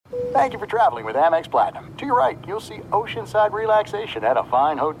Thank you for traveling with Amex Platinum. To your right, you'll see oceanside relaxation at a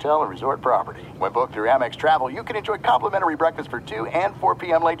fine hotel and resort property. When booked through Amex Travel, you can enjoy complimentary breakfast for 2 and 4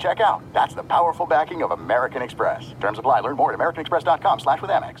 p.m. late checkout. That's the powerful backing of American Express. Terms apply. Learn more at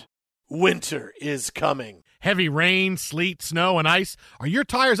americanexpress.com/withAmex. Winter is coming. Heavy rain, sleet, snow, and ice. Are your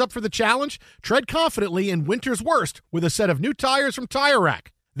tires up for the challenge? Tread confidently in winter's worst with a set of new tires from Tire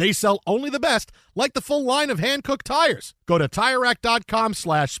Rack. They sell only the best, like the full line of hand-cooked tires. Go to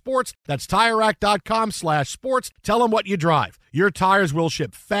TireRack.com/sports. That's TireRack.com/sports. Tell them what you drive. Your tires will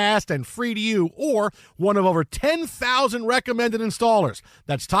ship fast and free to you or one of over 10,000 recommended installers.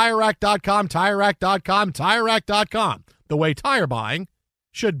 That's TireRack.com, TireRack.com, TireRack.com. The way tire buying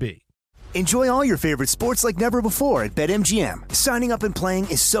should be. Enjoy all your favorite sports like never before at BetMGM. Signing up and playing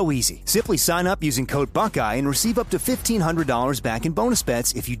is so easy. Simply sign up using code Buckeye and receive up to $1,500 back in bonus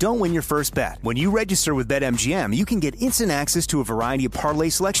bets if you don't win your first bet. When you register with BetMGM, you can get instant access to a variety of parlay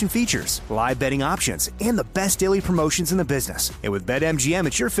selection features, live betting options, and the best daily promotions in the business. And with BetMGM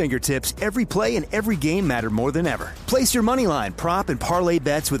at your fingertips, every play and every game matter more than ever. Place your moneyline, prop, and parlay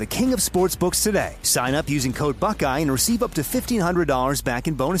bets with the king of sportsbooks today. Sign up using code Buckeye and receive up to $1,500 back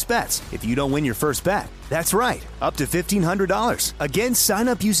in bonus bets if you don't win your first bet. That's right, up to $1,500. Again, sign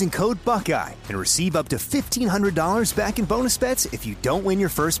up using code Buckeye and receive up to $1,500 back in bonus bets if you don't win your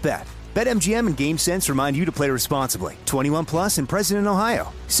first bet. BetMGM and GameSense remind you to play responsibly. 21 plus and present in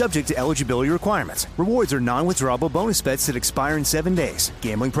Ohio. Subject to eligibility requirements. Rewards are non-withdrawable bonus bets that expire in 7 days.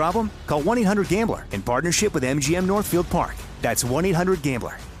 Gambling problem? Call 1-800-GAMBLER in partnership with MGM Northfield Park. That's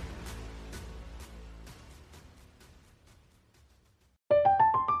 1-800-GAMBLER.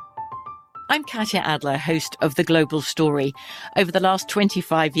 I'm Katya Adler, host of The Global Story. Over the last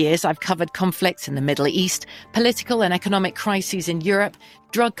 25 years, I've covered conflicts in the Middle East, political and economic crises in Europe,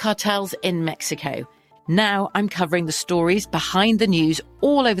 drug cartels in Mexico. Now I'm covering the stories behind the news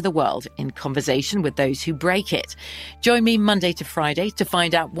all over the world in conversation with those who break it. Join me Monday to Friday to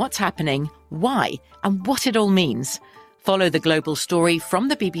find out what's happening, why, and what it all means. Follow The Global Story from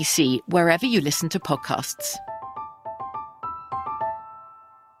the BBC wherever you listen to podcasts.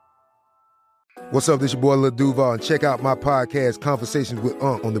 What's up, this your boy Lil Duval, and check out my podcast, Conversations with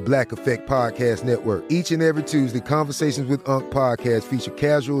Unc, on the Black Effect Podcast Network. Each and every Tuesday, Conversations with Unc podcast feature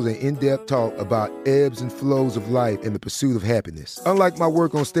casuals and in-depth talk about ebbs and flows of life and the pursuit of happiness. Unlike my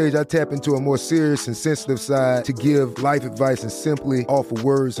work on stage, I tap into a more serious and sensitive side to give life advice and simply offer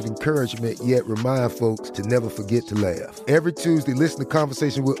words of encouragement, yet remind folks to never forget to laugh. Every Tuesday, listen to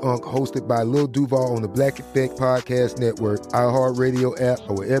Conversation with Unc, hosted by Lil Duval on the Black Effect Podcast Network, iHeartRadio app,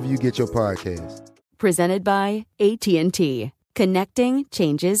 or wherever you get your podcasts. Presented by AT&T. Connecting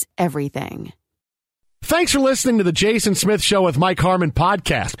changes everything. Thanks for listening to the Jason Smith Show with Mike Harmon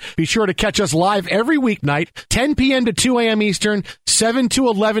podcast. Be sure to catch us live every weeknight, 10 p.m. to 2 a.m. Eastern, 7 to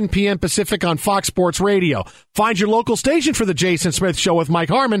 11 p.m. Pacific on Fox Sports Radio. Find your local station for the Jason Smith Show with Mike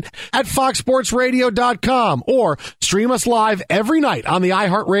Harmon at foxsportsradio.com or stream us live every night on the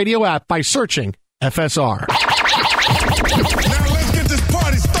iHeartRadio app by searching FSR.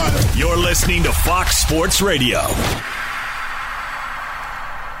 You're listening to Fox Sports Radio.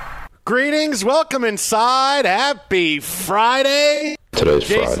 Greetings, welcome inside. Happy Friday. Today's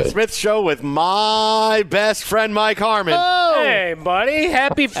Jason Friday. Smith Show with my best friend Mike Harmon. Oh, hey, buddy.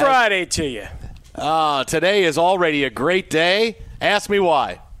 Happy Friday to you. Today is already a great day. Ask me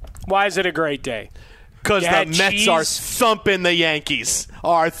why. Why is it a great day? Because the Mets are thumping the Yankees.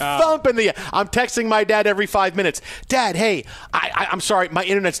 I'm texting my dad every 5 minutes. Dad, hey, I'm sorry, my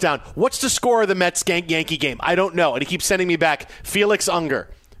internet's down. What's the score of the Mets-Yankee game? I don't know. And he keeps sending me back, Felix Unger.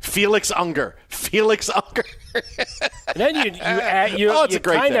 And then you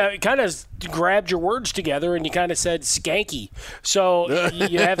kind of grabbed your words together and you kind of said skanky. So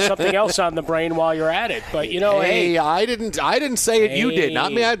you have something else on the brain while you're at it. But hey, I didn't say it. You did,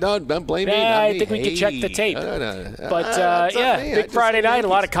 not me. Don't blame me. I think we could check the tape. But big Friday night. A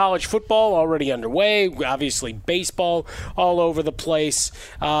lot of college football already underway. Obviously, baseball all over the place.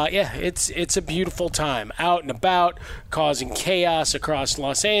 It's a beautiful time out and about, causing chaos across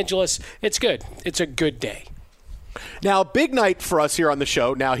Los Angeles. It's good. It's a good day. Now, big night for us here on the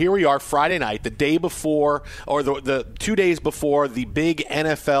show. Now, here we are Friday night, the day before, or the 2 days before the big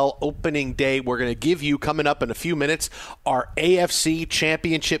NFL opening day. We're going to give you, coming up in a few minutes, our AFC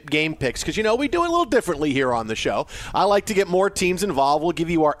Championship game picks. Because, we do it a little differently here on the show. I like to get more teams involved. We'll give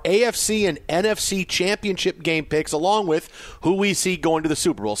you our AFC and NFC Championship game picks, along with who we see going to the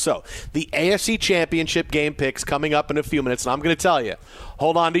Super Bowl. So, the AFC Championship game picks coming up in a few minutes. And I'm going to tell you,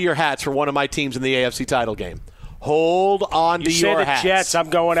 hold on to your hats for one of my teams in the AFC title game. Hold on to your hats. Jets. I'm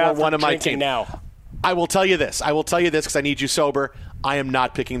going out for one of my teams teams now. I will tell you this because I need you sober. I am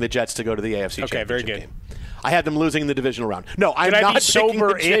not picking the Jets to go to the AFC Championship Okay, very good. game. I had them losing in the divisional round. No, I'm not picking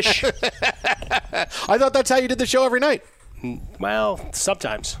sober-ish? I thought that's how you did the show every night. Well,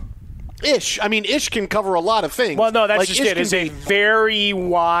 sometimes. Ish. I mean, ish can cover a lot of things. Well, no, that's like, just it. It's a very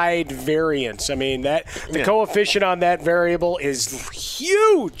wide variance. I mean, the coefficient on that variable is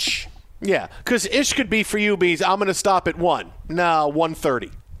huge. Yeah, because ish could be for you means I'm going to stop at 1. No,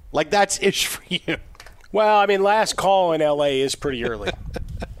 1:30. Like, that's ish for you. Well, I mean, last call in L.A. is pretty early.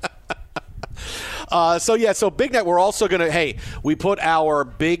 So Big Night, we're also going to, we put our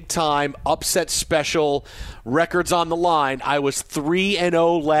big-time upset special records on the line. I was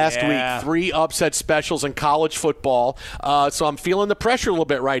 3-0 last week, 3 upset specials in college football. So I'm feeling the pressure a little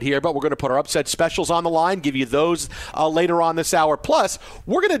bit right here, but we're going to put our upset specials on the line, give you those later on this hour. Plus,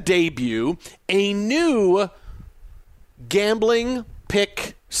 we're going to debut a new gambling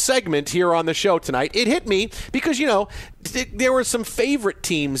pick segment here on the show tonight. It hit me because, there were some favorite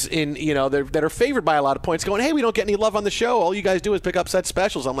teams in, that are favored by a lot of points going, hey, we don't get any love on the show. All you guys do is pick upset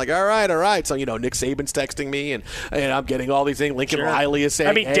specials. I'm like, all right. So, Nick Saban's texting me and I'm getting all these things. Lincoln Riley is saying,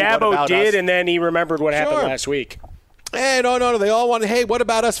 I mean, Dabo did, and then he remembered what happened last week. Hey, no. They all want, hey, what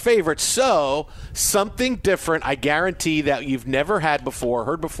about us favorites? So, something different, I guarantee that you've never heard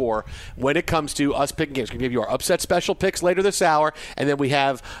before when it comes to us picking games. We're going to give you our upset special picks later this hour, and then we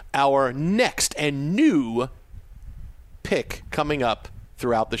have our next and new pick coming up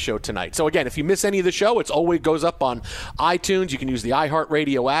throughout the show tonight. So again, if you miss any of the show, it always goes up on iTunes. You can use the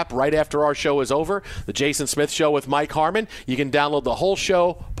iHeartRadio app right after our show is over. The Jason Smith Show with Mike Harmon. You can download the whole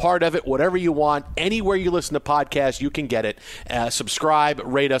show, part of it, whatever you want. Anywhere you listen to podcasts, you can get it. Subscribe,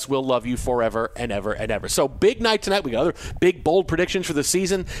 rate us. We'll love you forever and ever and ever. So big night tonight. We got other big, bold predictions for the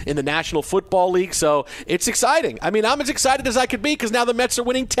season in the National Football League. So it's exciting. I mean, I'm as excited as I could be because now the Mets are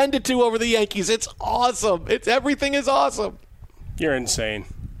winning 10-2 over the Yankees. It's awesome. Everything is awesome. You're insane.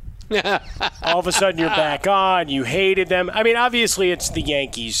 All of a sudden you're back on. You hated them. I mean, obviously it's the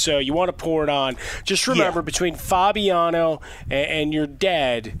Yankees, so you want to pour it on. Just remember, between Fabiano and your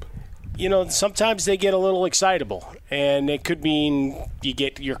dad, sometimes they get a little excitable. And it could mean you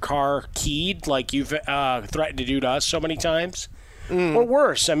get your car keyed like you've threatened to do to us so many times. Or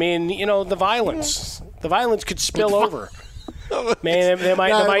worse. I mean, the violence. The violence could spill over. Man, they might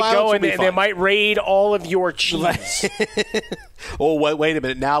go and they might raid all of your cheese. Oh, wait a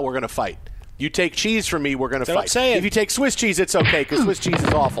minute. Now we're going to fight. You take cheese from me, we're going to fight. Saying. If you take Swiss cheese, it's okay because Swiss cheese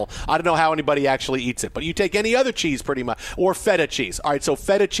is awful. I don't know how anybody actually eats it. But you take any other cheese pretty much. Or feta cheese. All right, so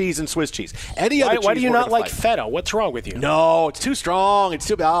feta cheese and Swiss cheese. Why do you not like feta? What's wrong with you? No, it's too strong.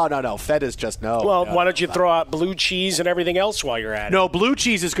 No. Feta's just no. Well, no, why don't you throw out blue cheese and everything else while you're at it? No, blue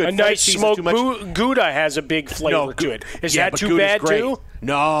cheese is good. A nice smoked Gouda has a big flavor to it. Is that too bad too?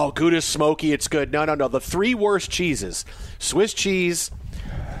 No, Gouda's smoky. It's good. No. The 3 worst cheeses. Swiss cheese.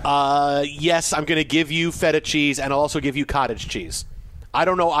 Yes, I'm going to give you feta cheese, and I'll also give you cottage cheese. I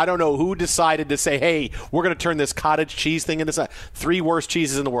don't know who decided to say, hey, we're going to turn this cottage cheese thing into 3 worst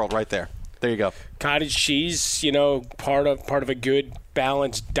cheeses in the world right there. There you go. Cottage cheese, part of a good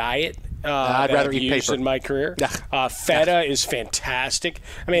balanced diet. I'd rather eat paper in my career. Feta is fantastic.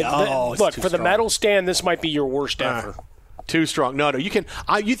 I mean, look, for the medal stand, this might be your worst ever. Too strong. No. You can.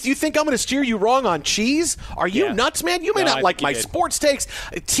 You think I'm going to steer you wrong on cheese? Are you nuts, man? You may not like my sports takes,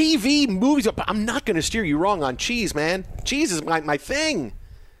 TV, movies, but I'm not going to steer you wrong on cheese, man. Cheese is my thing.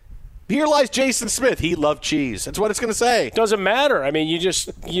 Here lies Jason Smith. He loved cheese. That's what it's going to say. Doesn't matter. I mean, you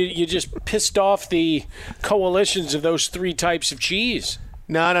just pissed off the coalitions of those 3 types of cheese.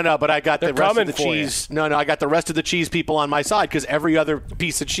 No, but I got the rest of the cheese. No, I got the rest of the cheese people on my side because every other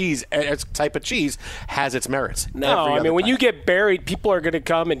piece of cheese, type of cheese, has its merits. No, I mean, when you get buried, people are going to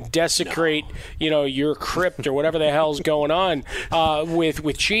come and desecrate, your crypt or whatever the hell's going on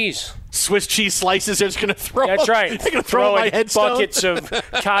with cheese. Swiss cheese slices. They're just going to throw. That's right. They're going to throw my headstone. Buckets of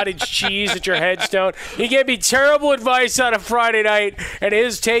cottage cheese at your headstone. He gave me terrible advice on a Friday night, and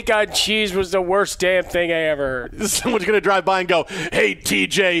his take on cheese was the worst damn thing I ever heard. Someone's going to drive by and go, "Hey,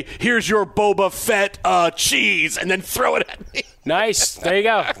 TJ, here's your Boba Fett cheese," and then throw it at me. Nice. There you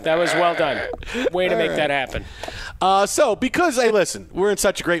go. That was well done. Way to make that happen. So, because, hey, listen, we're in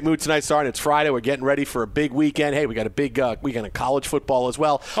such a great mood tonight, starting. It's Friday. We're getting ready for a big weekend. Hey, we got a big weekend of college football as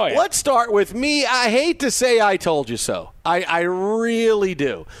well. Oh, yeah. Let's start with me. I hate to say I told you so. I really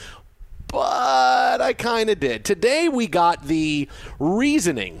do. but I kind of did. Today we got the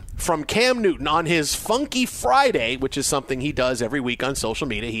reasoning from Cam Newton on his Funky Friday, which is something he does every week on social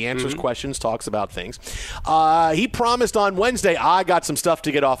media. He answers questions, talks about things. He promised on Wednesday, I got some stuff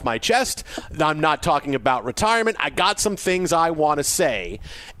to get off my chest. I'm not talking about retirement. I got some things I want to say.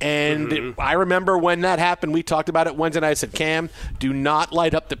 And I remember when that happened, we talked about it Wednesday night. I said, Cam, do not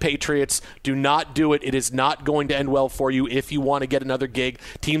light up the Patriots. Do not do it. It is not going to end well for you if you want to get another gig.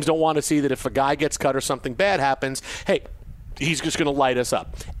 Teams don't want to see that if a guy gets cut or something bad happens, hey, he's just going to light us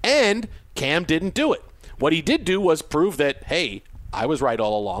up. And Cam didn't do it. What he did do was prove that, hey, I was right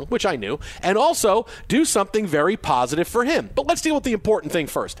all along, which I knew, and also do something very positive for him. But let's deal with the important thing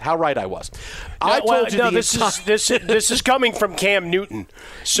first, how right I was. This is coming from Cam Newton,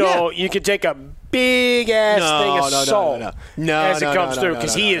 so you can take a big-ass thing of salt as it comes through,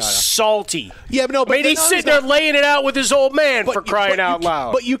 because he is salty. Yeah, but I mean, he's sitting there laying it out with his old man, for crying out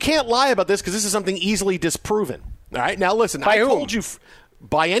loud. But you can't lie about this, because this is something easily disproven. All right, now listen, I told you...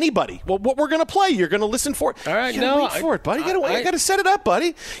 By anybody. Well, what we're going to play, you're going to listen for it. All right, wait for it, buddy. You got to set it up,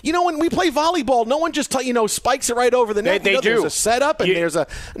 buddy. You know, when we play volleyball, no one just spikes it right over the net. They do. There's a setup and there's a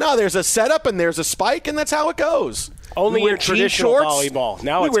setup and there's a spike, and that's how it goes. Only in traditional volleyball.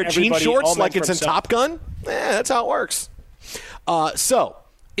 Now we wear jean shorts like it's in Top Gun. That's how it works. So.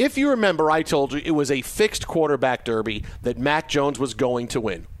 If you remember, I told you it was a fixed quarterback derby that Mac Jones was going to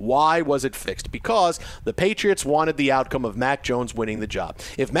win. Why was it fixed? Because the Patriots wanted the outcome of Mac Jones winning the job.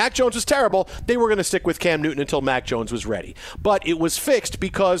 If Mac Jones was terrible, they were going to stick with Cam Newton until Mac Jones was ready. But it was fixed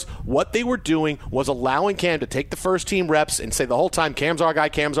because what they were doing was allowing Cam to take the first team reps and say the whole time, Cam's our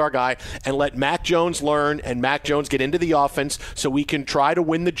guy, and let Mac Jones learn and Mac Jones get into the offense so we can try to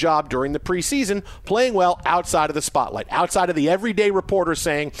win the job during the preseason, playing well outside of the spotlight, outside of the everyday reporter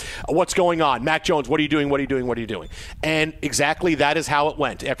saying, what's going on? Mac Jones, what are you doing? What are you doing? What are you doing? And exactly that is how it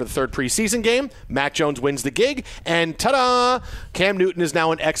went. After the third preseason game, Mac Jones wins the gig, and ta-da! Cam Newton is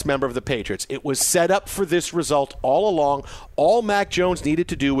now an ex-member of the Patriots. It was set up for this result all along. All Mac Jones needed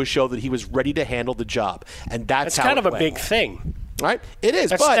to do was show that he was ready to handle the job, and that's how kind of went. a big thing. Right? It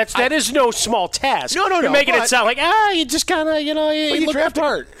is, that is no small task. No. You're making it sound like, you just kind of, you look the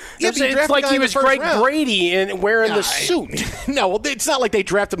part. It's like he was Greg Brady wearing the suit. No, well, it's not like they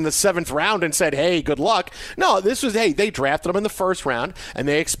drafted him in the 7th round and said, hey, good luck. No, this was, they drafted him in the 1st round, and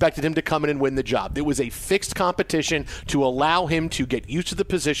they expected him to come in and win the job. It was a fixed competition to allow him to get used to the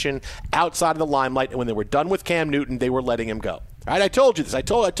position outside of the limelight, and when they were done with Cam Newton, they were letting him go. All right, I told you this. I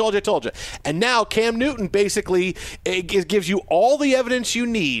told you. And now Cam Newton basically gives you all the evidence you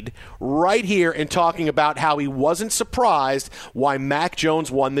need right here in talking about how he wasn't surprised why Mac Jones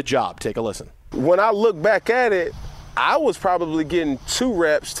won the job. Take a listen. When I look back at it, I was probably getting 2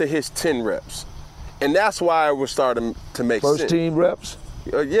 reps to his 10 reps. And that's why it was starting to make sense. First team reps?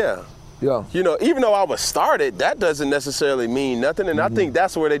 Yeah. Yeah. Even though I was started, that doesn't necessarily mean nothing. And I think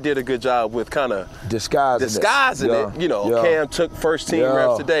that's where they did a good job with kind of disguising it. Cam took first team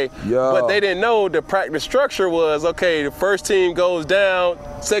reps today. Yeah. But they didn't know the practice structure was, okay, the first team goes down,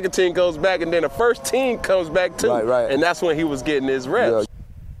 second team goes back, and then the first team comes back too. Right. And that's when he was getting his reps. Yeah.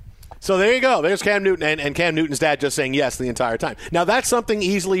 So there you go. There's Cam Newton, and Cam Newton's dad just saying yes the entire time. Now, that's something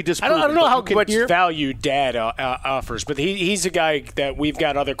easily disproven. I don't know how much value Dad offers, but he's a guy that we've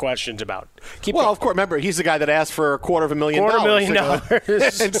got other questions about. Of course, remember, he's the guy that asked for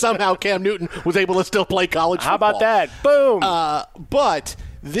 $250,000. And somehow Cam Newton was able to still play college football. How about that? Boom. But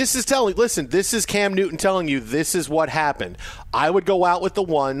this is Cam Newton telling you this is what happened. I would go out with the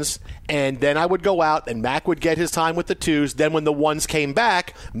 1s, and then I would go out, and Mac would get his time with the 2s. Then when the 1s came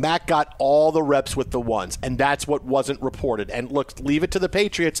back, Mac got all the reps with the 1s, and that's what wasn't reported. And look, leave it to the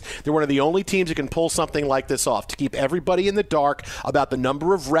Patriots. They're one of the only teams that can pull something like this off, to keep everybody in the dark about the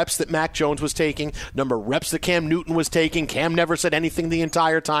number of reps that Mac Jones was taking, number of reps that Cam Newton was taking. Cam never said anything the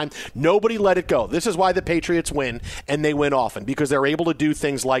entire time. Nobody let it go. This is why the Patriots win, and they win often, because they're able to do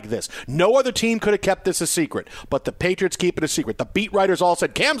things like this. No other team could have kept this a secret, but the Patriots keep it a secret. The beat writers all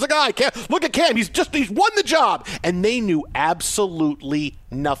said, Cam's the guy. Look at Cam. He's won the job. And they knew absolutely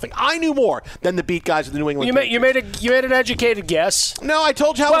nothing. I knew more than the beat guys of the New England Patriots. You made an educated guess. No, I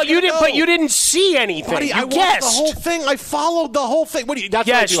told you how. Well, you didn't. But you didn't see anything. Buddy, I watched the whole thing. I followed the whole thing.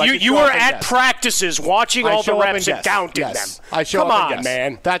 You were at practices watching all the reps and counting them. I show Come up on,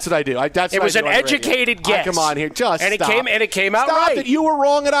 man. That's what I do. It was an educated guess. Come on here, just and stop. It came out stop right. That you were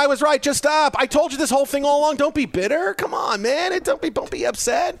wrong and I was right. Just stop. I told you this whole thing all along. Don't be bitter. Come on, man. Don't be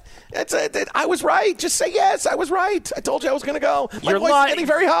upset. I was right. Just say yes. I was right. I told you I was going to go. My voice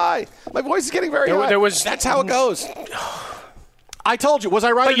is getting very high. That's how it goes. I told you. Was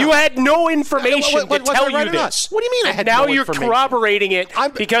I right? But you had no information to tell you this. What do you mean I had now no you're information? corroborating it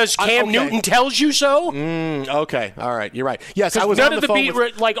because Cam Newton tells you so? Okay. All right. You're right. Yes, I was none on of the phone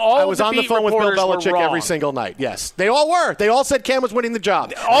with, all I was the on the beat phone with Bill reporters Belichick were every wrong. single night. Yes. They all were. They all said Cam was winning the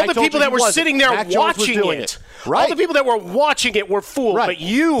job. All the people that were sitting there watching it. Right. All the people that were watching it were fooled. Right. But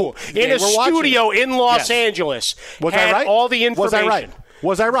you, in a studio in Los Angeles, had all the information. Was I right?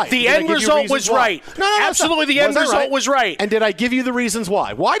 Was I right? The end result was right. No, absolutely, the end result was right. And did I give you the reasons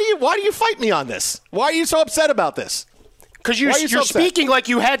why? Why do you fight me on this? Why are you so upset about this? Because you're speaking like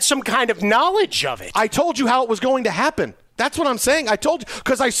you had some kind of knowledge of it. I told you how it was going to happen. That's what I'm saying. I told you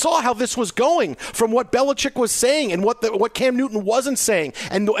because I saw how this was going from what Belichick was saying and what Cam Newton wasn't saying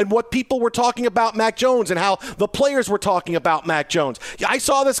and what people were talking about Mac Jones and how the players were talking about Mac Jones. I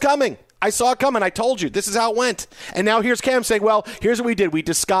saw this coming. I saw it coming. I told you. This is how it went. And now here's Cam saying, well, here's what we did. We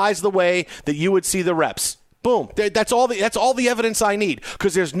disguised the way that you would see the reps. Boom. That's all the evidence I need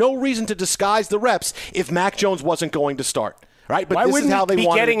because there's no reason to disguise the reps if Mac Jones wasn't going to start. Right? But why this wouldn't is how they he be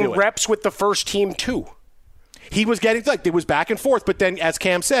wanted getting to do it. reps with the first team too? He was getting, it was back and forth, but then, as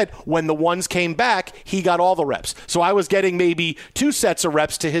Cam said, when the ones came back, he got all the reps. So I was getting maybe 2 sets of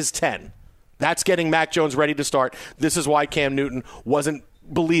reps to his 10. That's getting Mac Jones ready to start. This is why Cam Newton wasn't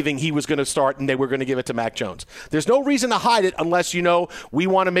believing he was going to start and they were going to give it to Mac Jones. There's no reason to hide it unless, we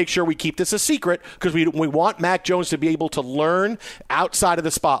want to make sure we keep this a secret because we want Mac Jones to be able to learn outside of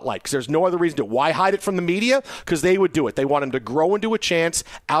the spotlight because there's no other reason to. Why hide it from the media? Because they would do it. They want him to grow into a chance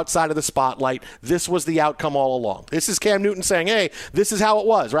outside of the spotlight. This was the outcome all along. This is Cam Newton saying, hey, this is how it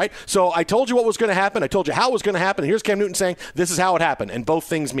was, right? So I told you what was going to happen. I told you how it was going to happen. Here's Cam Newton saying, this is how it happened. And both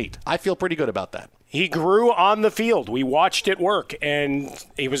things meet. I feel pretty good about that. He grew on the field. We watched it work, and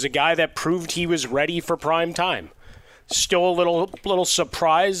he was a guy that proved he was ready for prime time. Still a little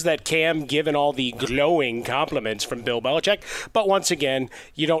surprised that Cam, given all the glowing compliments from Bill Belichick, but once again,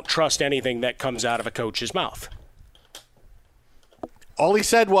 you don't trust anything that comes out of a coach's mouth. All he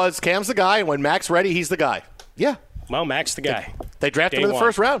said was, Cam's the guy, and when Mac's ready, he's the guy. Yeah. Well, Mac's the guy. They drafted him in the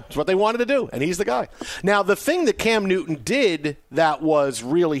first round. It's what they wanted to do, and he's the guy. Now, the thing that Cam Newton did that was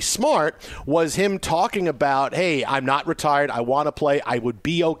really smart was him talking about, hey, I'm not retired. I want to play. I would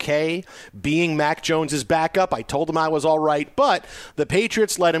be okay being Mac Jones's backup. I told him I was all right, but the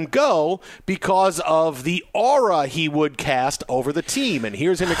Patriots let him go because of the aura he would cast over the team, and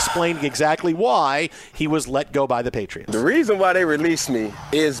here's him explaining exactly why he was let go by the Patriots. The reason why they released me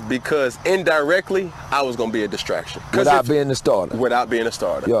is because indirectly I was going to be a distraction. Without being the starter. Without being a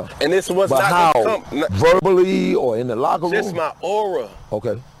starter. Yeah. And this was but not how? Verbally or in the locker room? Just my aura.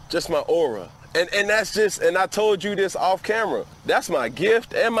 Okay. Just my aura. And that's just, and I told you this off camera, that's my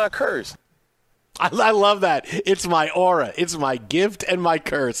gift and my curse. I love that. It's my aura. It's my gift and my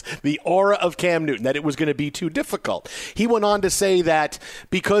curse. The aura of Cam Newton, that it was going to be too difficult. He went on to say that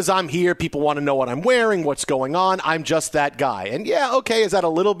because I'm here, people want to know what I'm wearing, what's going on. I'm just that guy. And yeah, okay, is that a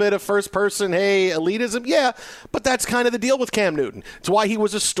little bit of first person, hey, elitism? Yeah, but that's kind of the deal with Cam Newton. It's why he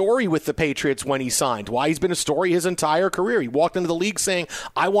was a story with the Patriots when he signed, why he's been a story his entire career. He walked into the league saying,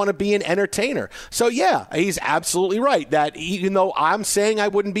 I want to be an entertainer. So yeah, he's absolutely right that even though I'm saying I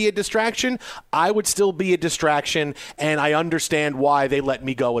wouldn't be a distraction, I would still be a distraction, and I understand why they let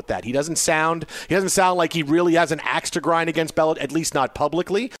me go with that. He doesn't sound like he really has an axe to grind against Belichick, at least not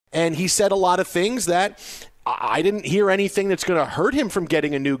publicly. And he said a lot of things that I didn't hear anything that's going to hurt him from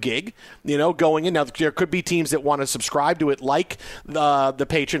getting a new gig, going in. Now, there could be teams that want to subscribe to it like the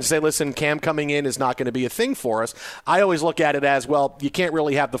Patriots say, listen, Cam coming in is not going to be a thing for us. I always look at it as, well, you can't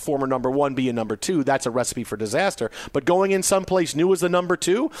really have the former number one be a number two. That's a recipe for disaster. But going in someplace new as the number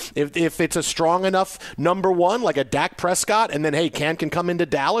two, if it's a strong enough number one, like a Dak Prescott, and then, hey, Cam can come into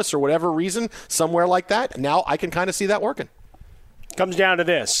Dallas or whatever reason, somewhere like that, now I can kind of see that working. Comes down to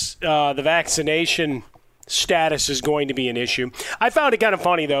this, the vaccination status is going to be an issue. I found it kind of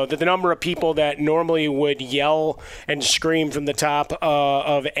funny, though, that the number of people that normally would yell and scream from the top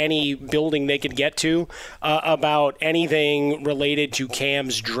of any building they could get to about anything related to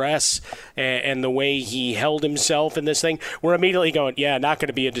Cam's dress and the way he held himself in this thing were immediately going, yeah, not going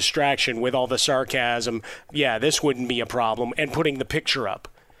to be a distraction with all the sarcasm. Yeah, this wouldn't be a problem, and putting the picture up.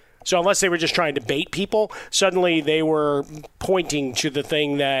 So unless they were just trying to bait people, suddenly they were pointing to the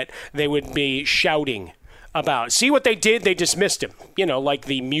thing that they would be shouting about. See what they did? They dismissed him. Like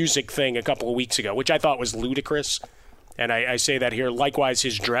the music thing a couple of weeks ago, which I thought was ludicrous. And I say that here. Likewise,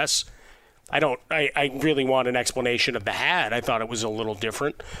 his dress. I really want an explanation of the hat. I thought it was a little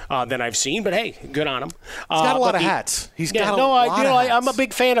different than I've seen, but hey, good on him. He's got a lot of hats. I'm a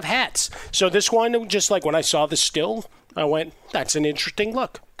big fan of hats. So this one, just like when I saw the still, I went, that's an interesting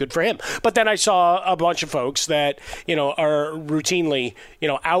look. Good for him. But then I saw a bunch of folks that, are routinely,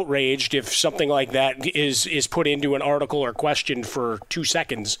 outraged if something like that is put into an article or questioned for 2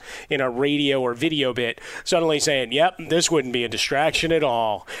 seconds in a radio or video bit, suddenly saying, yep, this wouldn't be a distraction at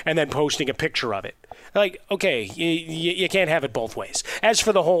all, and then posting a picture of it. Like, okay, you can't have it both ways. As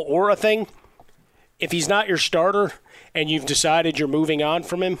for the whole aura thing, if he's not your starter and you've decided you're moving on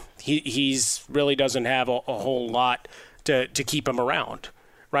from him, he's really doesn't have a whole lot to keep him around,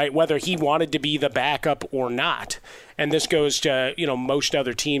 right? Whether he wanted to be the backup or not. And this goes to, most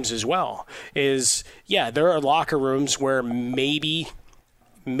other teams as well, there are locker rooms where maybe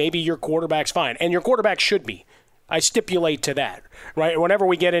your quarterback's fine. And your quarterback should be. I stipulate to that, right? Whenever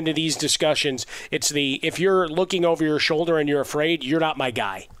we get into these discussions, it's if you're looking over your shoulder and you're afraid, you're not my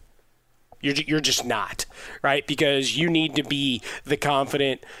guy. You're just not, right? Because you need to be the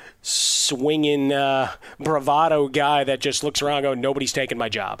confident, swinging, bravado guy that just looks around going, nobody's taking my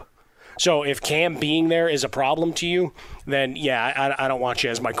job. So if Cam being there is a problem to you, then, I don't want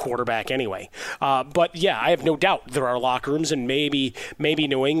you as my quarterback anyway. But, I have no doubt there are locker rooms, and maybe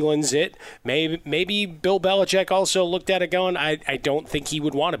New England's it. Maybe Bill Belichick also looked at it going, I don't think he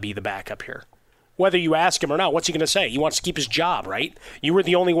would want to be the backup here. Whether you ask him or not, what's he going to say? He wants to keep his job, right? You were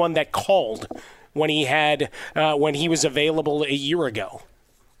the only one that called when he was available a year ago.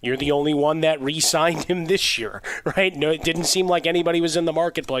 You're the only one that re-signed him this year, right? No, it didn't seem like anybody was in the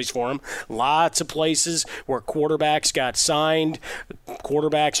marketplace for him. Lots of places where quarterbacks got signed,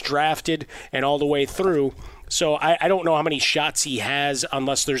 quarterbacks drafted, and all the way through. So I don't know how many shots he has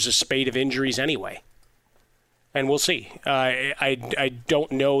unless there's a spate of injuries anyway. And we'll see. I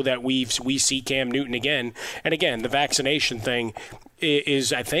don't know that we see Cam Newton again. And again, the vaccination thing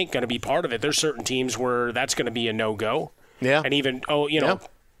is, I think, going to be part of it. There's certain teams where that's going to be a no-go. Yeah. And even,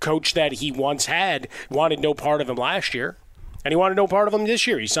 coach that he once had wanted no part of him last year. And he wanted no part of him this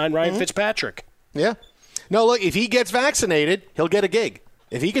year. He signed Ryan Fitzpatrick. Yeah. No, look, if he gets vaccinated, he'll get a gig.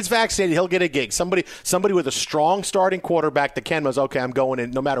 If he gets vaccinated, he'll get a gig. Somebody with a strong starting quarterback that Ken was, okay, I'm going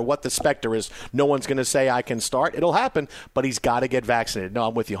in. No matter what the specter is, no one's going to say I can start. It'll happen, but he's got to get vaccinated. No,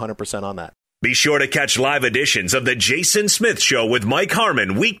 I'm with you 100% on that. Be sure to catch live editions of The Jason Smith Show with Mike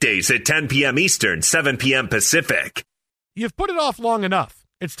Harmon weekdays at 10 p.m. Eastern, 7 p.m. Pacific. You've put it off long enough.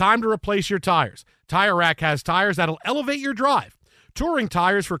 It's time to replace your tires. Tire Rack has tires that'll elevate your drive. Touring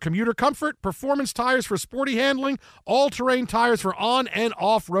tires for commuter comfort, performance tires for sporty handling, all-terrain tires for on- and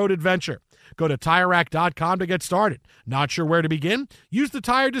off-road adventure. Go to TireRack.com to get started. Not sure where to begin? Use the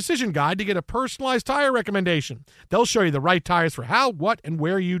Tire Decision Guide to get a personalized tire recommendation. They'll show you the right tires for how, what, and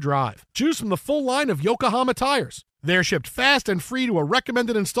where you drive. Choose from the full line of Yokohama tires. They're shipped fast and free to a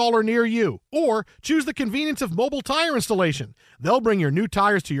recommended installer near you. Or choose the convenience of mobile tire installation. They'll bring your new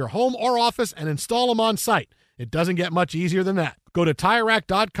tires to your home or office and install them on site. It doesn't get much easier than that. Go to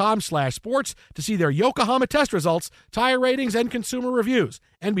TireRack.com/sports to see their Yokohama test results, tire ratings, and consumer reviews.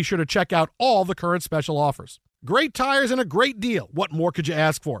 And be sure to check out all the current special offers. Great tires and a great deal. What more could you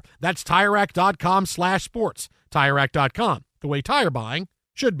ask for? That's TireRack.com/sports. TireRack.com, the way tire buying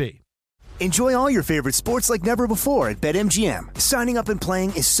should be. Enjoy all your favorite sports like never before at BetMGM. Signing up and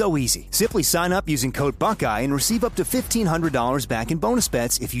playing is so easy. Simply sign up using code Buckeye and receive up to $1,500 back in bonus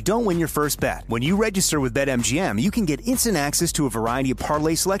bets if you don't win your first bet. When you register with BetMGM, you can get instant access to a variety of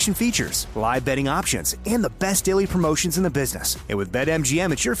parlay selection features, live betting options, and the best daily promotions in the business. And with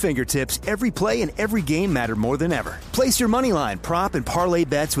BetMGM at your fingertips, every play and every game matter more than ever. Place your moneyline, prop, and parlay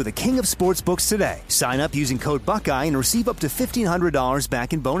bets with the king of sportsbooks today. Sign up using code Buckeye and receive up to $1,500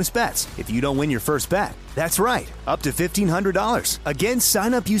 back in bonus bets if you don't win your first bet. That's right, up to $1,500. Again,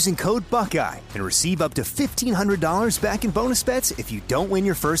 sign up using code Buckeye and receive up to $1,500 back in bonus bets if you don't win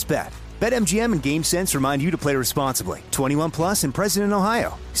your first bet. BetMGM and GameSense remind you to play responsibly. 21 plus and present in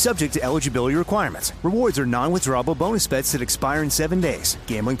Ohio. Subject to eligibility requirements. Rewards are non-withdrawable bonus bets that expire in 7 days.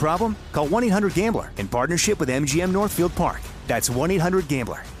 Gambling problem? Call 1-800-GAMBLER in partnership with MGM Northfield Park. That's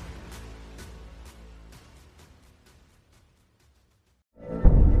 1-800-GAMBLER.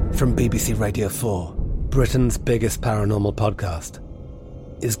 From BBC Radio 4, Britain's biggest paranormal podcast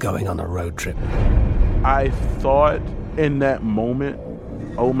is going on a road trip. I thought in that moment,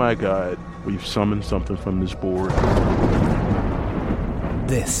 oh my God, we've summoned something from this board.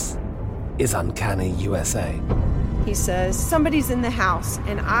 This is Uncanny USA. He says, somebody's in the house,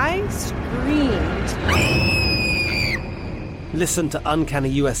 and I screamed. Listen to Uncanny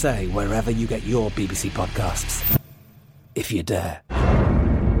USA wherever you get your BBC podcasts, if you dare.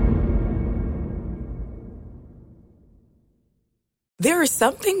 There are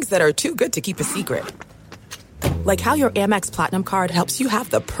some things that are too good to keep a secret. Like how your Amex Platinum card helps you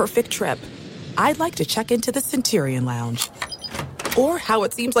have the perfect trip. I'd like to check into the Centurion Lounge. Or how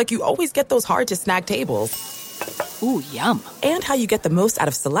it seems like you always get those hard-to-snag tables. Ooh, yum. And how you get the most out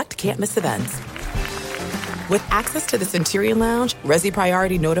of select can't-miss events. With access to the Centurion Lounge, Resi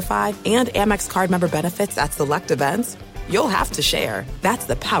Priority Notified, and Amex card member benefits at select events, you'll have to share. That's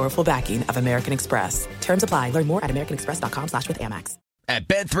the powerful backing of American Express. Terms apply. Learn more at americanexpress.com/withAmex. At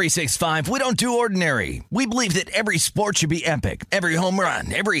Bet365, we don't do ordinary. We believe that every sport should be epic. Every home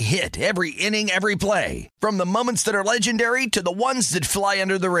run, every hit, every inning, every play. From the moments that are legendary to the ones that fly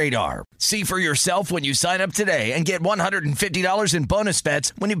under the radar. See for yourself when you sign up today and get $150 in bonus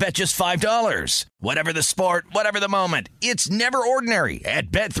bets when you bet just $5. Whatever the sport, whatever the moment, it's never ordinary at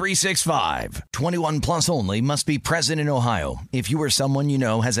Bet365. 21 plus only. Must be present in Ohio. If you or someone you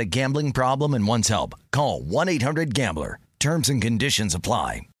know has a gambling problem and wants help, call 1-800-GAMBLER. Terms and conditions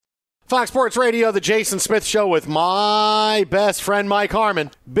apply. Fox Sports Radio, the Jason Smith Show with my best friend Mike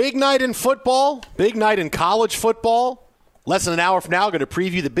Harmon. Big night in football, big night in college football. Less than an hour from now, I'm going to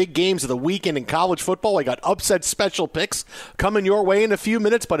preview the big games of the weekend in college football. I got upset special picks coming your way in a few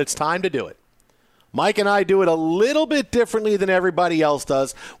minutes, but it's time to do it. Mike and I do it a little bit differently than everybody else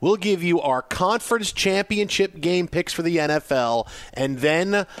does. We'll give you our conference championship game picks for the NFL and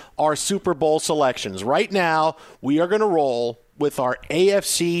then our Super Bowl selections. Right now, we are going to roll with our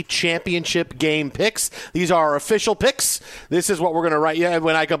AFC championship game picks. These are our official picks. This is what we're going to write. Yeah,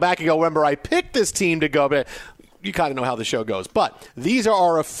 when I go back and go, remember, I picked this team to go, but you kind of know how the show goes. But these are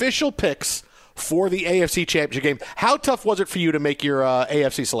our official picks for the AFC championship game. How tough was it for you to make your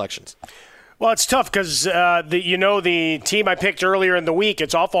AFC selections? Well, it's tough because, the team I picked earlier in the week,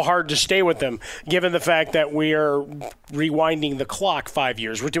 it's awful hard to stay with them given the fact that we are rewinding the clock 5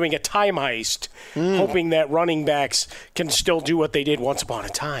 years. We're doing a time heist, hoping that running backs can still do what they did once upon a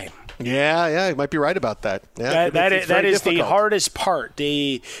time. Yeah, you might be right about that. Yeah, that is the hardest part,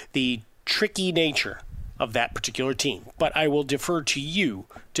 the tricky nature of that particular team. But I will defer to you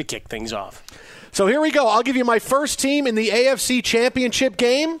to kick things off. So here we go. I'll give you my first team in the AFC championship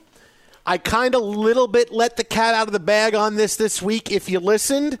game. I kind of little bit let the cat out of the bag on this week. If you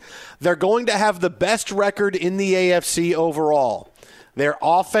listened, they're going to have the best record in the AFC overall. Their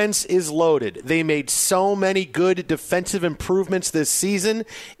offense is loaded. They made so many good defensive improvements this season.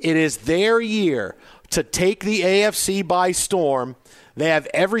 It is their year to take the AFC by storm. They have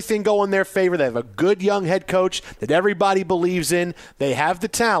everything going in their favor. They have a good young head coach that everybody believes in. They have the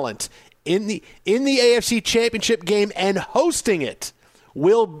talent. In the AFC championship game and hosting it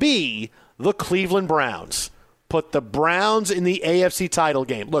will be the Cleveland Browns. Put the Browns in the AFC title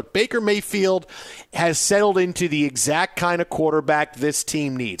game. Look, Baker Mayfield has settled into the exact kind of quarterback this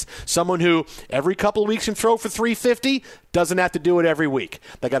team needs. Someone who every couple of weeks can throw for 350, doesn't have to do it every week.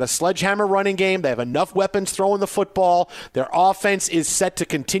 They got a sledgehammer running game. They have enough weapons throwing the football. Their offense is set to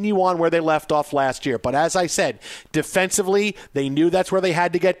continue on where they left off last year. But as I said, defensively, they knew that's where they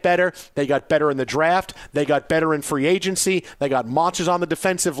had to get better. They got better in the draft. They got better in free agency. They got monsters on the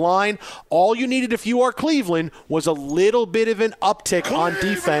defensive line. All you needed if you are Cleveland was a little bit of an uptick on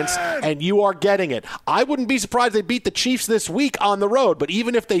defense, and you are getting it. I wouldn't be surprised they beat the Chiefs this week on the road, but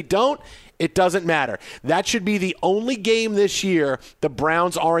even if they don't, it doesn't matter. That should be the only game this year the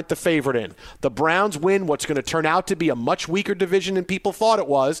Browns aren't the favorite in. The Browns win what's going to turn out to be a much weaker division than people thought it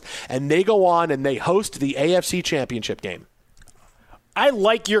was, and they go on and they host the AFC Championship game. I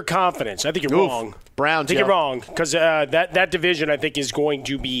like your confidence. I think you're wrong. Browns, I think you're wrong because that division, I think, is going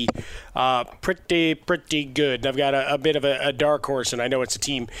to be pretty good. I've got a bit of a dark horse, and I know it's a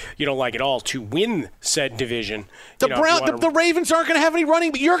team you don't like at all, to win said division. The Ravens aren't going to have any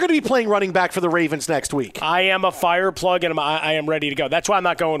running, but you're going to be playing running back for the Ravens next week. I am a fire plug, and I am ready to go. That's why I'm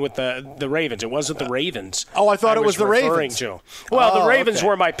not going with the Ravens. It wasn't the Ravens. Oh, I thought it was the Ravens. Well, the Ravens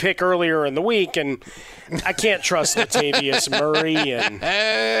were my pick earlier in the week, and I can't trust Latavius Murray and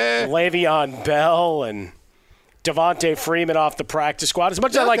Le'Veon Bell and Devontae Freeman off the practice squad. As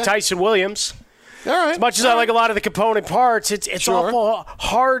much as I like Tyson Williams, all right. As much as I like a lot of the component parts, it's awful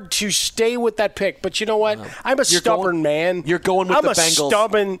hard to stay with that pick. But you know what? I'm a stubborn man. You're going with the Bengals.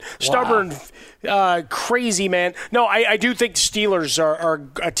 I'm a stubborn, crazy man. No, I do think the Steelers are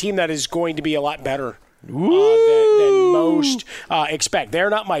a team that is going to be a lot better than most expect. They're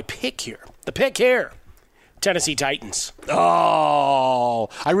not my pick here. The pick here, Tennessee Titans. Oh,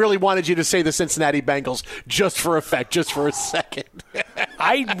 I really wanted you to say the Cincinnati Bengals just for effect, just for a second.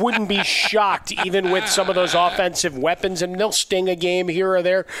 I wouldn't be shocked, even with some of those offensive weapons, and they'll sting a game here or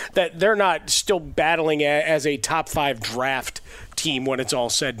there, that they're not still battling as a top 5 draft team when it's all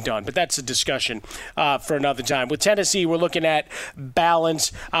said and done. But that's a discussion for another time. With Tennessee, we're looking at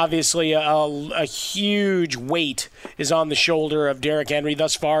balance. Obviously, a huge weight is on the shoulder of Derrick Henry.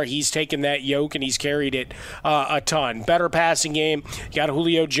 Thus far, he's taken that yoke and he's carried it a ton. Better passing game. You got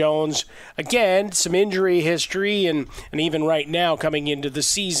Julio Jones. Again, some injury history, and even right now coming into the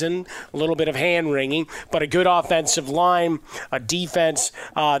season, a little bit of hand-wringing, but a good offensive line, a defense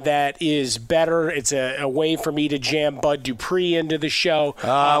that is better. It's a way for me to jam Bud Dupree into the show.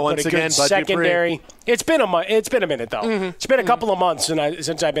 Once again, Bud secondary. Dupree. It's been a minute, though. Mm-hmm. It's been a couple of months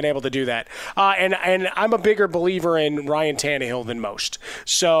since I've been able to do that. And I'm a bigger believer in Ryan Tannehill than most.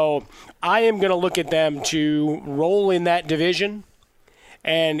 So I am going to look at them to roll in that division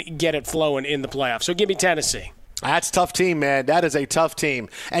and get it flowing in the playoffs. So give me Tennessee. That's a tough team, man. That is a tough team.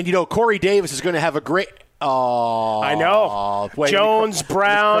 And, Corey Davis is going to have a great – I know. Wait, Jones,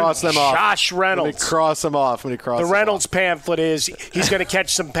 Brown, Josh Reynolds. Let me cross them off. The Reynolds pamphlet is he's going to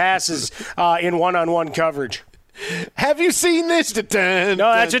catch some passes in one-on-one coverage. Have you seen this? No,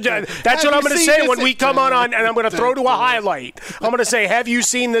 that's what I'm going to say when we come on, and I'm going to throw to a highlight. I'm going to say, have you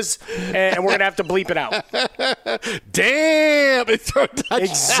seen this? And we're going to have to bleep it out. Damn.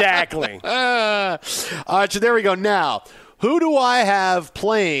 Exactly. All right, so there we go. Now, who do I have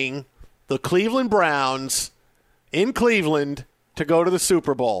playing the Cleveland Browns in Cleveland to go to the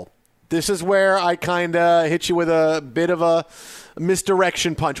Super Bowl? This is where I kind of hit you with a bit of a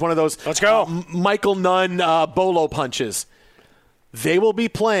misdirection punch, one of those Let's go. Michael Nunn bolo punches. They will be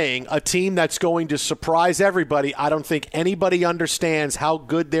playing a team that's going to surprise everybody. I don't think anybody understands how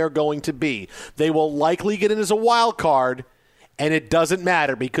good they're going to be. They will likely get in as a wild card, and it doesn't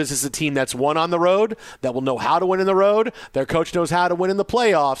matter because it's a team that's won on the road, that will know how to win in the road. Their coach knows how to win in the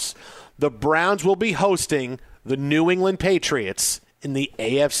playoffs. The Browns will be hosting the New England Patriots in the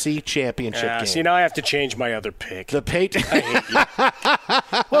AFC Championship game. See, now I have to change my other pick. The Patriots. I hate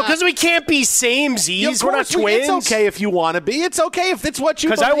you. Well, because we can't be samesies. We're not twins. It's okay if you want to be. It's okay if it's what you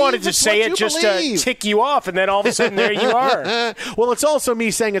believe. Because I wanted to say it just to tick you off, and then all of a sudden there you are. Well, it's also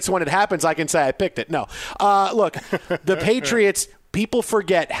me saying it's when it happens. I can say I picked it. No. Look, the Patriots... People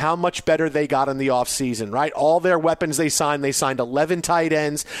forget how much better they got in the offseason, right? All their weapons they signed 11 tight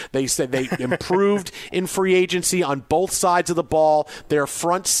ends. They said they improved in free agency on both sides of the ball. Their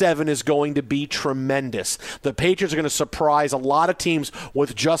front seven is going to be tremendous. The Patriots are going to surprise a lot of teams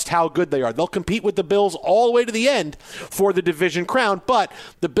with just how good they are. They'll compete with the Bills all the way to the end for the division crown, but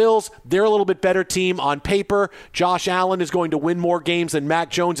the Bills, they're a little bit better team on paper. Josh Allen is going to win more games than Mac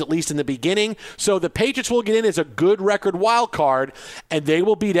Jones, at least in the beginning. So the Patriots will get in as a good record wild card, and they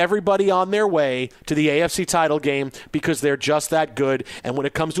will beat everybody on their way to the AFC title game because they're just that good. And when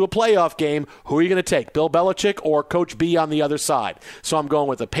it comes to a playoff game, who are you going to take, Bill Belichick or Coach B on the other side? So I'm going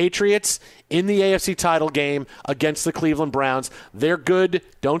with the Patriots in the AFC title game against the Cleveland Browns. They're good.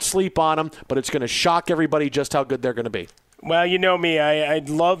 Don't sleep on them, but it's going to shock everybody just how good they're going to be. Well, you know me. I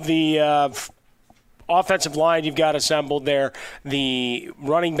love the offensive line you've got assembled there, the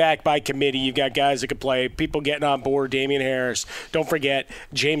running back by committee. You've got guys that can play, people getting on board, Damian Harris. Don't forget,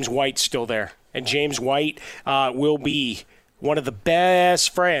 James White's still there. And James White will be one of the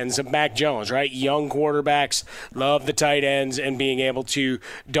best friends of Mac Jones, right? Young quarterbacks love the tight ends and being able to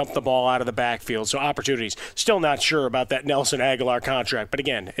dump the ball out of the backfield. So opportunities. Still not sure about that Nelson Aguilar contract, but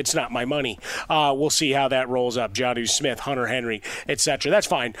again, it's not my money. We'll see how that rolls up. Jonnu Smith, Hunter Henry, etc. That's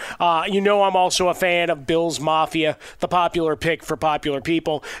fine. I'm also a fan of Bills Mafia, the popular pick for popular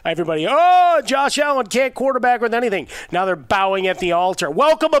people. Everybody, Josh Allen can't quarterback with anything. Now they're bowing at the altar.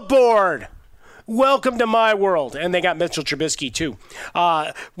 Welcome aboard. Welcome to my world. And they got Mitchell Trubisky, too.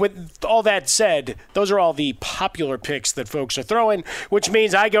 With all that said, those are all the popular picks that folks are throwing, which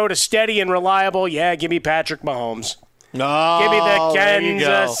means I go to steady and reliable. Yeah, give me Patrick Mahomes. Oh, give me the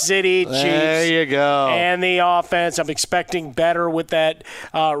Kansas City Chiefs. There you go. And the offense. I'm expecting better with that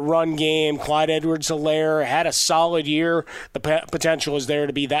run game. Clyde Edwards-Helaire had a solid year. The potential is there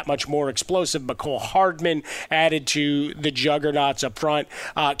to be that much more explosive. McCole Hardman added to the juggernauts up front.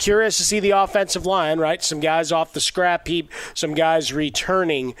 Curious to see the offensive line, right? Some guys off the scrap heap, some guys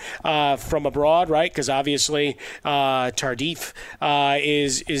returning from abroad, right? Because obviously Tardif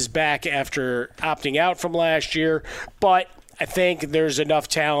is back after opting out from last year. But I think there's enough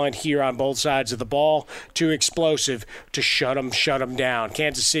talent here on both sides of the ball, too explosive to shut them down.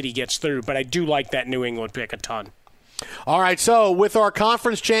 Kansas City gets through, but I do like that New England pick a ton. All right, so with our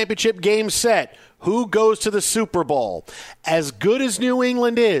conference championship game set, who goes to the Super Bowl? As good as New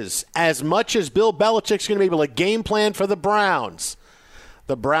England is, as much as Bill Belichick's going to be able to game plan for the Browns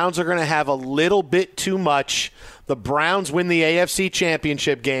The Browns are going to have a little bit too much. The Browns win the AFC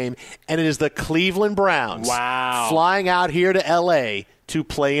Championship game, and it is the Cleveland Browns flying out here to L.A. to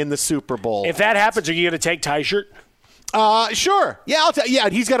play in the Super Bowl. If that happens, are you going to take Teichert? Sure. Yeah,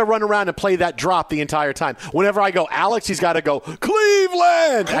 he's got to run around and play that drop the entire time. Whenever I go, Alex, he's got to go,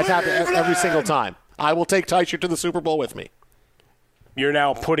 Cleveland! That's happened every single time. I will take Teichert to the Super Bowl with me. You're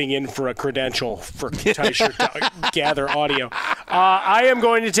now putting in for a credential for Teichert to gather audio. I am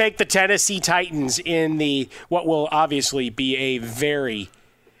going to take the Tennessee Titans in what will obviously be a very,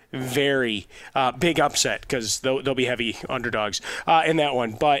 very big upset because they'll be heavy underdogs in that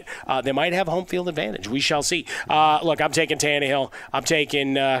one. But they might have home field advantage. We shall see. Look, I'm taking Tannehill. I'm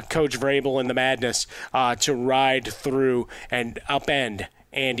taking Coach Vrabel and the madness to ride through and upend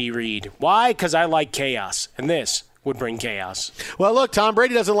Andy Reid. Why? Because I like chaos. And this would bring chaos. Well, look, Tom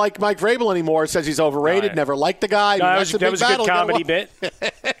Brady doesn't like Mike Vrabel anymore. Says he's overrated. Right. Never liked the guy. No, that was a good comedy bit.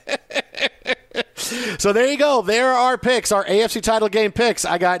 So there you go. There are our picks, our AFC title game picks.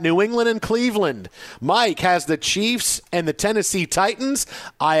 I got New England and Cleveland. Mike has the Chiefs and the Tennessee Titans.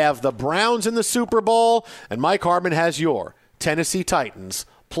 I have the Browns in the Super Bowl. And Mike Harmon has your Tennessee Titans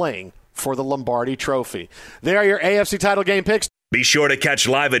playing for the Lombardi Trophy. There are your AFC title game picks. Be sure to catch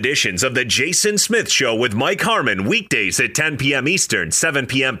live editions of The Jason Smith Show with Mike Harmon weekdays at 10 p.m. Eastern, 7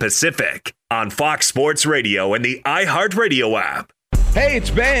 p.m. Pacific on Fox Sports Radio and the iHeartRadio app. Hey, it's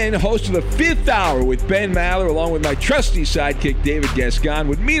Ben, host of the Fifth Hour with Ben Maller, along with my trusty sidekick, David Gascon.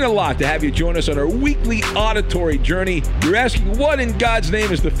 Would mean a lot to have you join us on our weekly auditory journey. You're asking, what in God's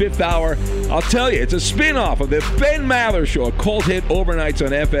name is the Fifth Hour? I'll tell you, it's a spin-off of the Ben Maller Show, a cult hit overnights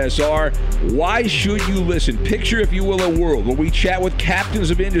on FSR. Why should you listen? Picture, if you will, a world where we chat with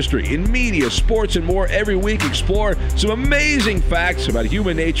captains of industry in media, sports, and more every week. Explore some amazing facts about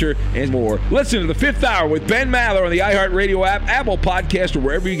human nature and more. Listen to the Fifth Hour with Ben Maller on the iHeartRadio app, Apple Podcast, or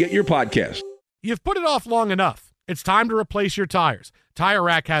wherever you get your podcast. You've put it off long enough. It's time to replace your tires. Tire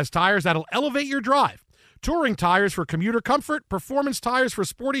Rack has tires that'll elevate your drive. Touring tires for commuter comfort, performance tires for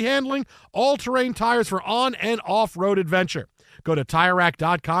sporty handling, all-terrain tires for on- and off-road adventure. Go to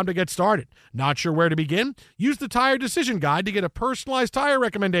TireRack.com to get started. Not sure where to begin? Use the Tire Decision Guide to get a personalized tire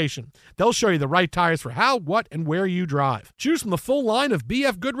recommendation. They'll show you the right tires for how, what, and where you drive. Choose from the full line of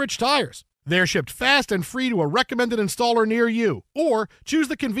BF Goodrich tires. They're shipped fast and free to a recommended installer near you. Or choose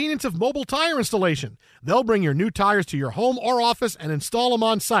the convenience of mobile tire installation. They'll bring your new tires to your home or office and install them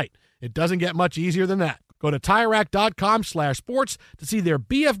on site. It doesn't get much easier than that. Go to TireRack.com/sports to see their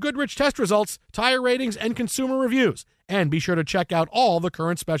BF Goodrich test results, tire ratings, and consumer reviews. And be sure to check out all the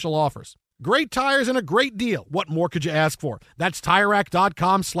current special offers. Great tires and a great deal. What more could you ask for? That's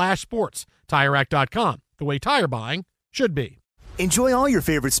TireRack.com/sports. TireRack.com, the way tire buying should be. Enjoy all your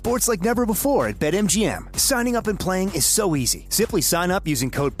favorite sports like never before at BetMGM. Signing up and playing is so easy. Simply sign up using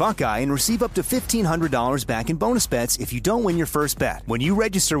code Buckeye and receive up to $1,500 back in bonus bets if you don't win your first bet. When you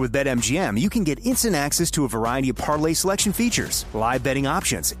register with BetMGM, you can get instant access to a variety of parlay selection features, live betting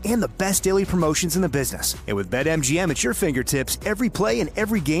options, and the best daily promotions in the business. And with BetMGM at your fingertips, every play and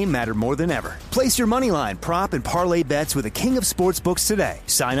every game matter more than ever. Place your moneyline, prop, and parlay bets with the king of sportsbooks today.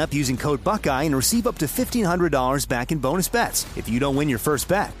 Sign up using code Buckeye and receive up to $1,500 back in bonus bets if you don't win your first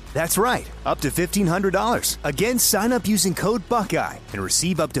bet. That's right, up to $1,500. Again, sign up using code Buckeye and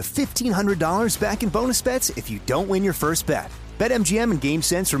receive up to $1,500 back in bonus bets if you don't win your first bet. BetMGM and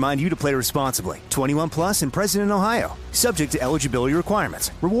GameSense remind you to play responsibly. 21 plus and present in Ohio. Subject to eligibility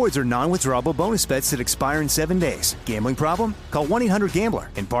requirements. Rewards are non-withdrawable bonus bets that expire in 7 days. Gambling problem? Call 1-800-GAMBLER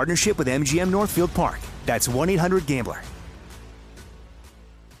in partnership with MGM Northfield Park. That's 1-800-GAMBLER.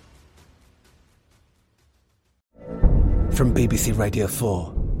 From BBC Radio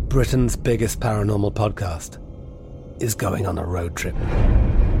 4, Britain's biggest paranormal podcast is going on a road trip.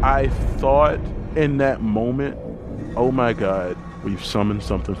 I thought in that moment, oh my God, we've summoned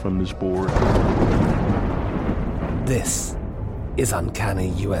something from this board. This is Uncanny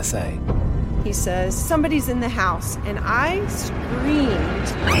USA. He says, somebody's in the house, and I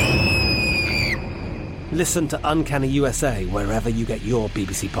screamed. Listen to Uncanny USA wherever you get your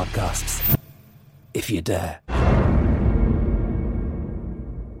BBC podcasts, if you dare.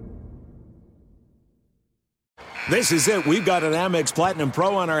 This is it. We've got an Amex Platinum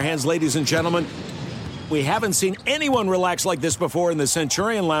Pro on our hands, ladies and gentlemen. We haven't seen anyone relax like this before in the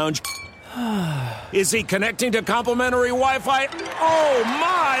Centurion Lounge. Is he connecting to complimentary Wi-Fi? Oh,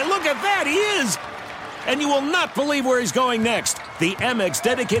 my! Look at that! He is! And you will not believe where he's going next. The Amex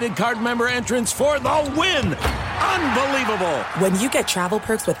dedicated card member entrance for the win! Unbelievable! When you get travel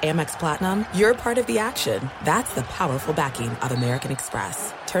perks with Amex Platinum, you're part of the action. That's the powerful backing of American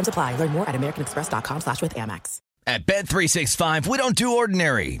Express. Terms apply. Learn more at americanexpress.com/withAmex. At Bet365, we don't do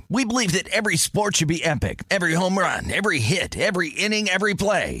ordinary. We believe that every sport should be epic. Every home run, every hit, every inning, every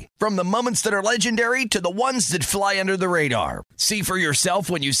play. From the moments that are legendary to the ones that fly under the radar. See for yourself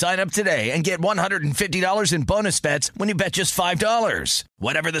when you sign up today and get $150 in bonus bets when you bet just $5.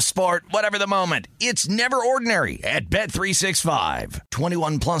 Whatever the sport, whatever the moment, it's never ordinary at Bet365.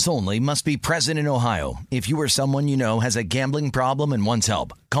 21 plus only. Must be present in Ohio. If you or someone you know has a gambling problem and wants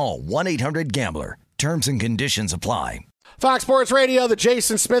help, call 1-800-GAMBLER. Terms and conditions apply. Fox Sports Radio, the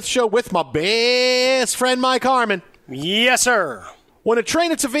Jason Smith Show with my best friend Mike Harmon. Yes, sir. When a train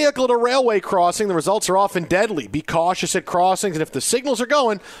hits a vehicle at a railway crossing, the results are often deadly. Be cautious at crossings, and if the signals are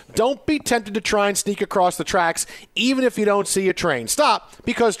going, don't be tempted to try and sneak across the tracks, even if you don't see a train. Stop,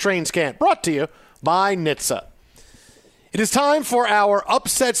 because trains can't. Brought to you by NHTSA. It is time for our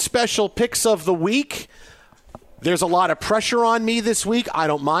upset special picks of the week. There's a lot of pressure on me this week. I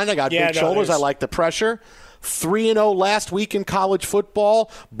don't mind. I got big shoulders. I like the pressure. 3-0 last week in college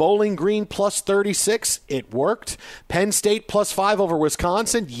football. Bowling Green plus 36. It worked. Penn State plus 5 over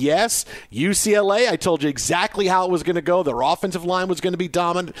Wisconsin. Yes. UCLA, I told you exactly how it was going to go. Their offensive line was going to be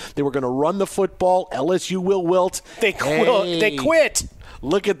dominant. They were going to run the football. LSU will wilt. They quit.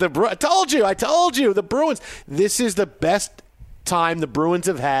 Look at the Bruins. I told you. The Bruins. This is the best time the Bruins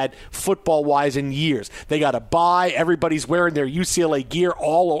have had football-wise in years. They got a bye. Everybody's wearing their UCLA gear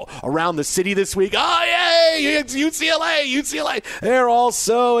all around the city this week. Oh, yay! It's UCLA! They're all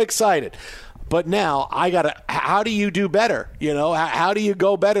so excited. But now, how do you do better? How do you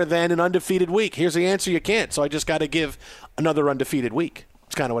go better than an undefeated week? Here's the answer: you can't. So I just got to give another undefeated week.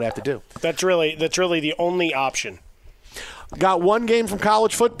 It's kind of what I have to do. That's really the only option. Got one game from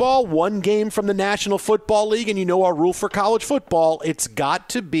college football, one game from the National Football League, and you know our rule for college football, it's got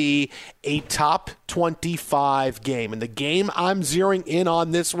to be a top 25 game. And the game I'm zeroing in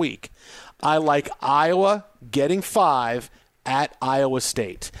on this week, I like Iowa getting 5 at Iowa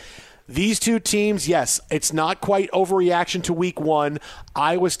State. These two teams, yes, it's not quite overreaction to week one.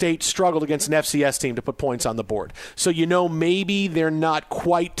 Iowa State struggled against an FCS team to put points on the board. So maybe they're not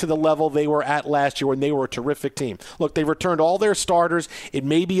quite to the level they were at last year when they were a terrific team. Look, they returned all their starters. It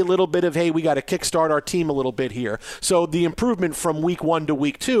may be a little bit of, hey, we got to kickstart our team a little bit here. So the improvement from week 1 to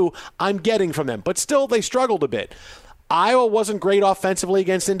week 2, I'm getting from them. But still, they struggled a bit. Iowa wasn't great offensively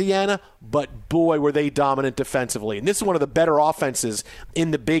against Indiana, but boy, were they dominant defensively. And this is one of the better offenses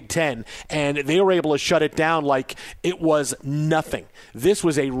in the Big Ten, and they were able to shut it down like it was nothing. This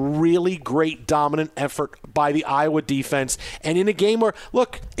was a really great dominant effort by the Iowa defense. And in a game where,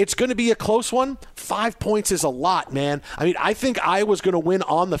 look, it's going to be a close one, 5 points is a lot, man. I mean, I think Iowa's going to win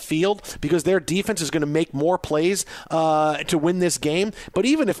on the field because their defense is going to make more plays to win this game. But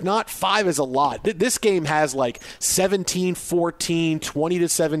even if not, 5 is a lot. This game has like 17-14,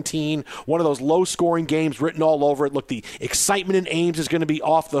 20-17, one of those low-scoring games written all over it. Look, the excitement in Ames is going to be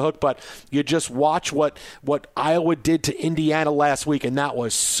off the hook, but you just watch what Iowa did to Indiana last week, and that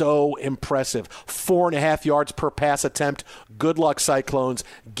was so impressive. 4.5 yards per pass attempt. Good luck, Cyclones.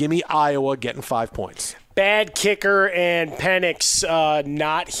 Give me Iowa getting 5 points. Bad kicker, and Penix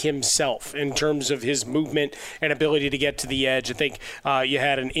not himself in terms of his movement and ability to get to the edge. I think you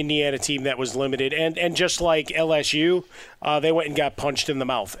had an Indiana team that was limited, and just like LSU, they went and got punched in the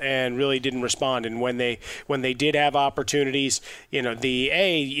mouth and really didn't respond. And when they did have opportunities, at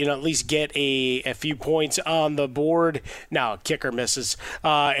least get a few points on the board. Now kicker misses,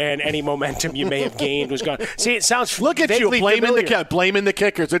 and any momentum you may have gained was gone. See, it sounds look at you blaming the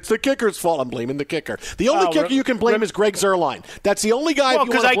kickers. It's the kicker's fault. I'm blaming the kicker. The only kicker you can blame is Greg Zuerlein. That's the only guy. Well,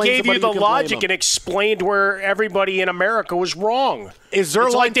 because I gave you the logic and explained where everybody in America was wrong. Is Zuerlein?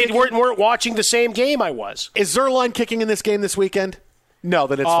 It's like they weren't watching the same game I was. Is Zuerlein kicking in this game this weekend? No,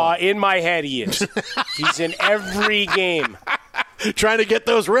 then it's fine. In my head, he is. He's in every game. Trying to get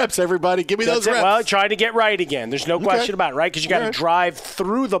those reps, everybody. Give me those reps. Well, trying to get right again. There's no question about it, right? Because you got to drive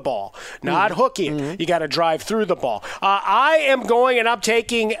through the ball, not hook it. Mm-hmm. You got to drive through the ball. I am going, and I'm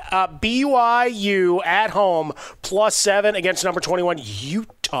taking BYU at home +7 against number 21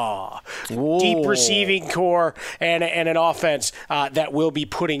 Utah. Whoa. Deep receiving core and an offense that will be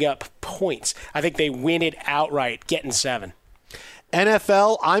putting up points. I think they win it outright, getting 7.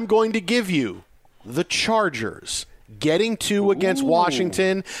 NFL, I'm going to give you the Chargers. Getting 2 against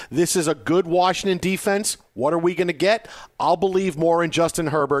Washington. This is a good Washington defense. What are we going to get? I'll believe more in Justin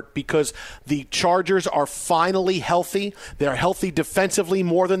Herbert because the Chargers are finally healthy. They're healthy defensively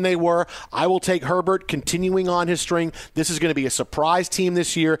more than they were. I will take Herbert continuing on his string. This is going to be a surprise team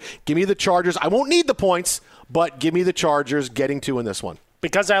this year. Give me the Chargers. I won't need the points, but give me the Chargers getting 2 in this one.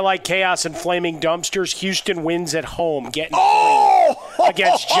 Because I like chaos and flaming dumpsters, Houston wins at home. Getting 3.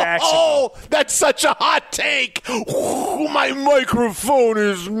 against Jacksonville. Oh, that's such a hot take. Ooh, my microphone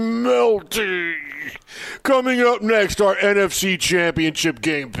is melting. Coming up next, our NFC Championship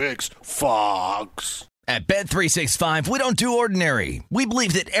game picks. Fox. At Bet365, we don't do ordinary. We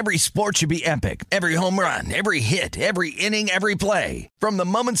believe that every sport should be epic. Every home run, every hit, every inning, every play. From the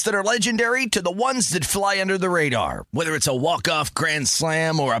moments that are legendary to the ones that fly under the radar. Whether it's a walk-off grand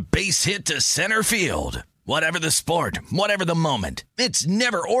slam or a base hit to center field. Whatever the sport, whatever the moment, it's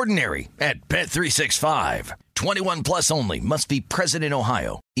never ordinary at Bet365. 21 plus only. Must be present in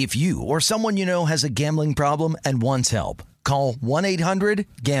Ohio. If you or someone you know has a gambling problem and wants help, call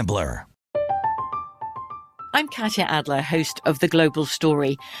 1-800-GAMBLER. I'm Katya Adler, host of The Global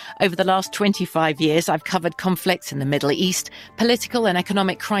Story. Over the last 25 years, I've covered conflicts in the Middle East, political and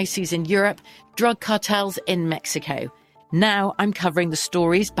economic crises in Europe, drug cartels in Mexico. Now I'm covering the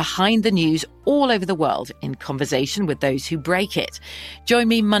stories behind the news all over the world in conversation with those who break it. Join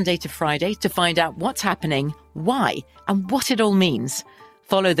me Monday to Friday to find out what's happening, why, and what it all means.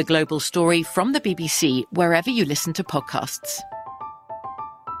 Follow The Global Story from the BBC wherever you listen to podcasts.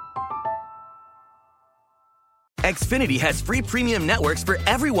 Xfinity has free premium networks for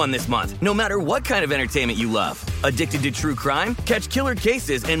everyone this month, no matter what kind of entertainment you love. Addicted to true crime? Catch killer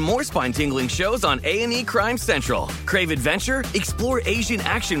cases and more spine-tingling shows on A&E Crime Central. Crave adventure? Explore Asian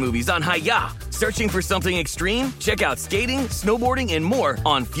action movies on Hi-Ya. Searching for something extreme? Check out skating, snowboarding, and more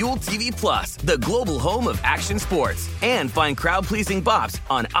on Fuel TV Plus, the global home of action sports. And find crowd-pleasing bops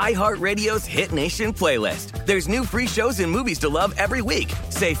on iHeartRadio's Hit Nation playlist. There's new free shows and movies to love every week.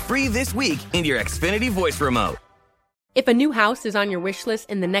 Say free this week in your Xfinity voice remote. If a new house is on your wish list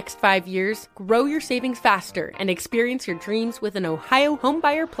in the next 5 years, grow your savings faster and experience your dreams with an Ohio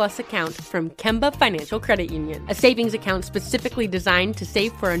Homebuyer Plus account from Kemba Financial Credit Union. A savings account specifically designed to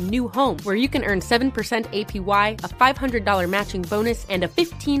save for a new home where you can earn 7% APY, a $500 matching bonus, and a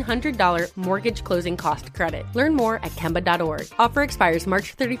 $1,500 mortgage closing cost credit. Learn more at Kemba.org. Offer expires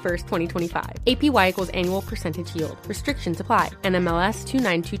March 31st, 2025. APY equals annual percentage yield. Restrictions apply. NMLS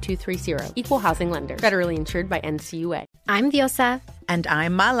 292230. Equal housing lender. Federally insured by NCUA. I'm Diosa. And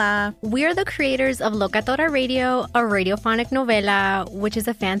I'm Mala. We're the creators of Locatora Radio, a radiophonic novela, which is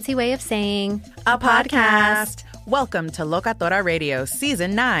a fancy way of saying a podcast. Welcome to Locatora Radio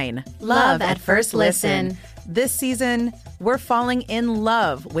Season 9. Love at First Listen. This season, we're falling in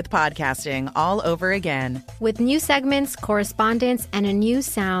love with podcasting all over again. With new segments, correspondence, and a new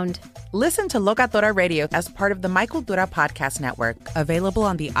sound. Listen to Locatora Radio as part of the My Cultura Podcast Network, available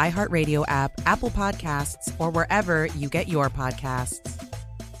on the iHeartRadio app, Apple Podcasts, or wherever you get your podcasts.